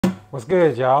What's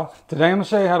good, y'all? Today I'm going to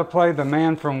show you how to play The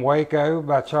Man from Waco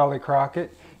by Charley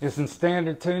Crockett. It's in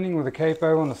standard tuning with a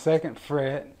capo on the 2nd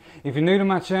fret. If you're new to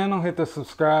my channel, hit the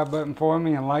subscribe button for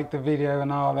me and like the video and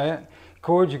all that.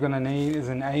 Chord you're going to need is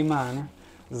in A minor,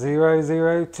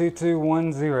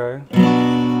 002210,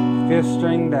 5th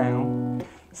string down,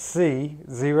 C,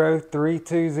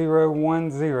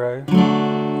 032010,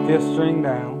 5th string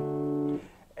down,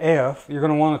 F, you're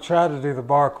going to want to try to do the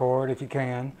bar chord if you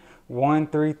can,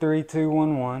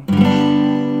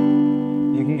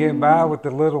 133211. You can get by with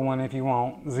the little one if you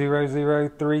want,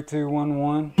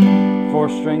 003211,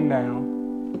 4th string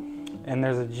down, and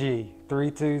there's a G,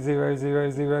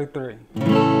 320003.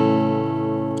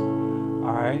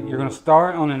 Alright, you're going to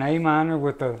start on an A minor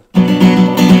with a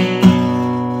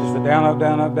just a down, up,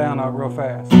 down, up, down, up real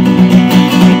fast.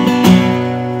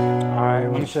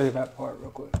 Alright, let me show you that part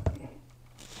real quick.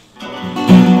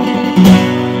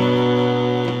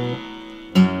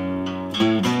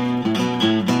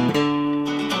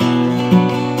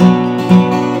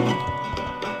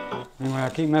 Anyway, I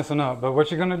keep messing up, but what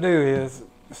you're going to do is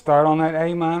start on that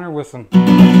A minor with some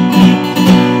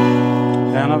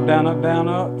down, up, down, up, down,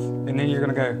 ups, and then you're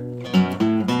going to go.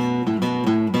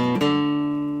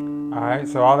 Alright,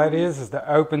 so all that is the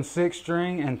open 6th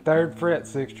string and 3rd fret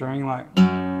 6th string, like,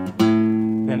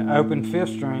 then open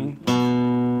 5th string,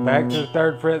 back to the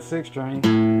 3rd fret 6th string,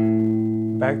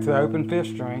 back to the open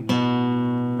 5th string,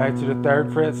 back to the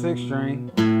 3rd fret 6th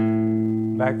string,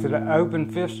 back to the open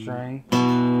 5th string,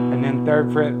 and then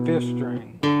 3rd fret 5th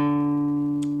string.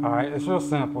 Alright, it's real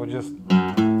simple, just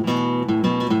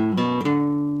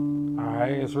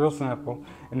alright, it's real simple.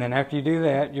 And then after you do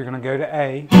that, you're going to go to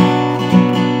A.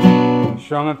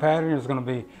 Strumming pattern is going to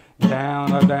be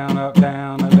down, up, down, up,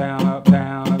 down, up, down, up,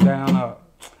 down, up, down, up.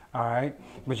 Alright,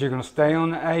 but you're going to stay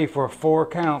on the A for a 4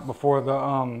 count before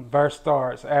the verse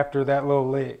starts, after that little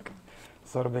lick.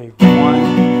 So it'll be 1, 3, 4, 2,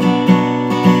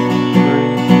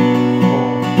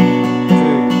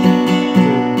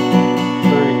 3,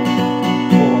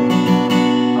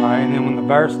 4. Alright, and then when the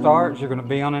verse starts, you're going to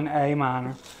be on an A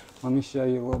minor. Let me show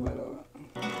you a little bit of it.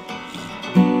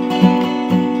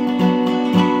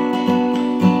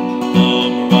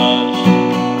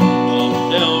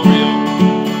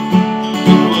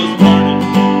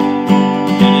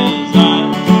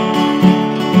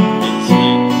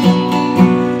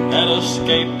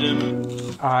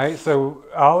 Alright, so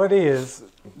all it is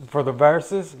for the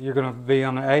verses, you're going to be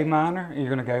on an A minor, and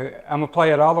you're going to go, I'm going to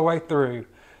play it all the way through.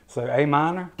 So A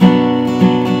minor, C,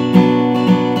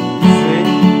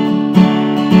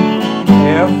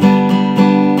 F,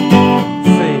 C,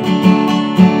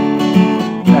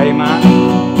 A minor,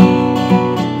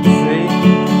 C,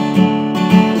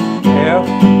 F,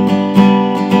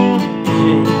 G,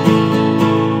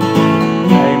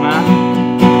 A minor,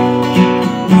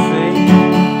 C,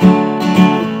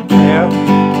 F,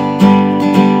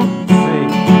 C,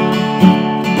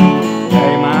 A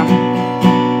minor,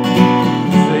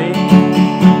 C,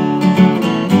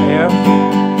 F,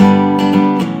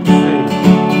 C.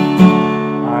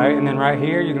 Alright, and then right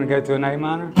here you're going to go to an A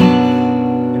minor,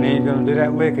 and then you're going to do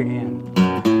that lick again.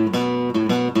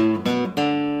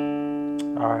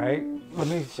 Alright, let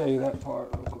me show you that part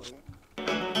real quick.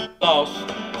 Lost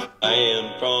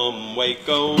and from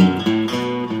Waco,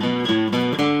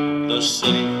 the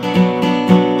city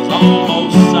is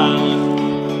almost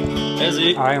silent as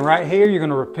it. Alright, and right here you're going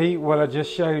to repeat what I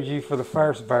just showed you for the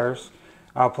first verse.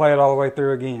 I'll play it all the way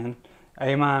through again.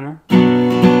 A minor, C,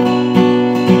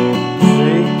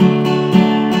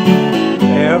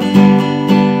 F, C,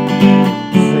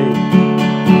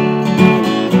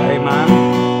 A minor,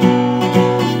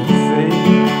 C,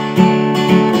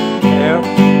 F,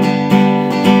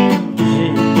 G,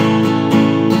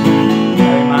 A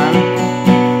minor,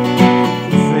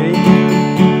 C,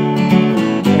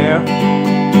 F,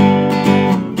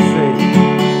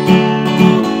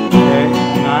 C, A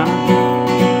minor,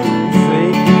 C,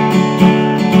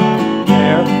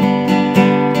 F,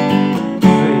 C.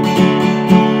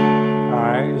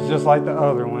 Alright, it's just like the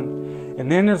other one.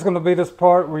 And then there's going to be this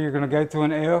part where you're going to go to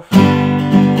an F.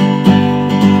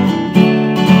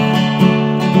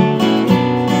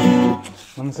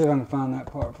 Let me see if I can find that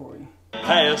part for you.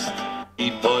 Past,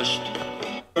 he pushed,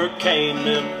 came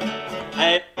in,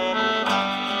 and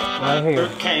Right here.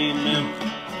 came in,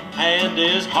 and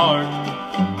his heart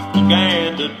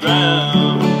began to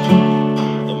drown.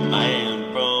 The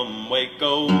man from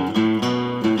Waco.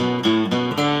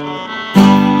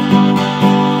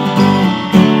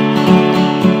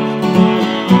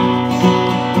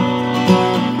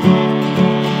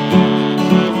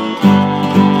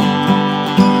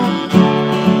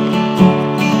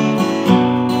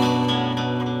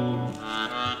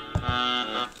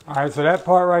 Alright, so that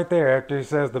part right there, after he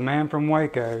says the man from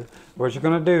Waco, what you're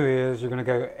going to do is you're going to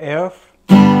go F,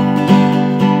 C,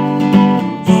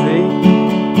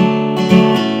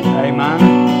 A minor,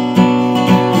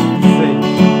 C,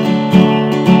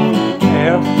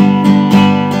 F,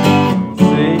 C,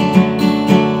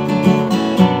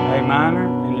 A minor,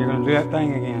 and you're going to do that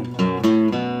thing again.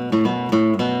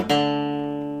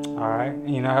 Alright,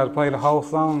 you know how to play the whole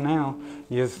song now.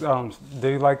 You just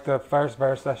do like the first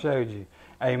verse I showed you.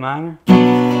 A minor, C,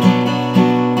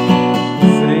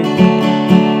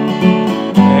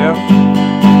 F,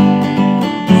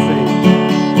 C,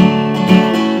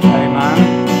 A minor,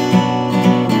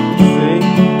 C,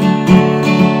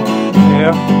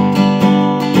 F,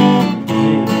 G,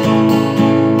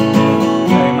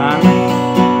 A minor,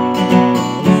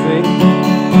 C,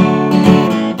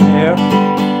 F,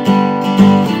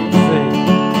 C,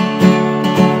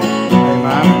 A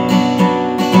minor,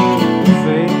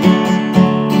 C,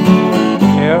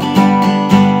 F, C.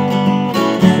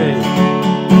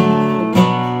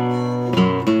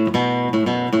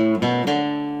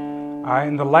 Alright,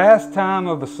 and the last time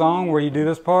of the song where you do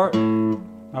this part,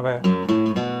 my bad.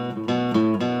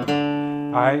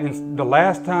 Alright, and the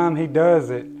last time he does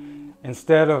it,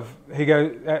 instead of,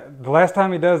 the last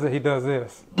time he does it, he does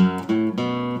this.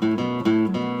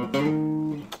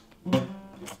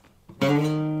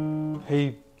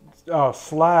 He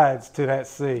slides to that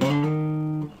C.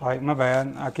 Like, my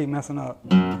bad, I keep messing up.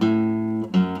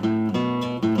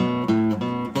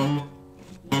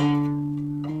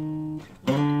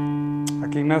 I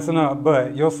keep messing up,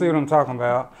 but you'll see what I'm talking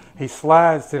about. He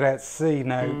slides to that C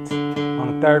note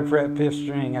on the 3rd fret 5th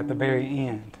string at the very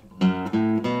end.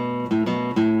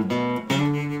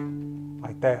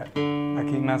 Like that. I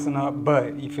keep messing up,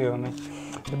 but you feel me?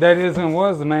 But that is and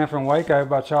was The Man from Waco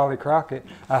by Charley Crockett.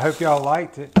 I hope y'all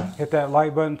liked it. Hit that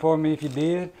like button for me if you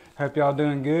did. Hope y'all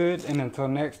doing good. And until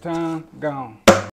next time, gone.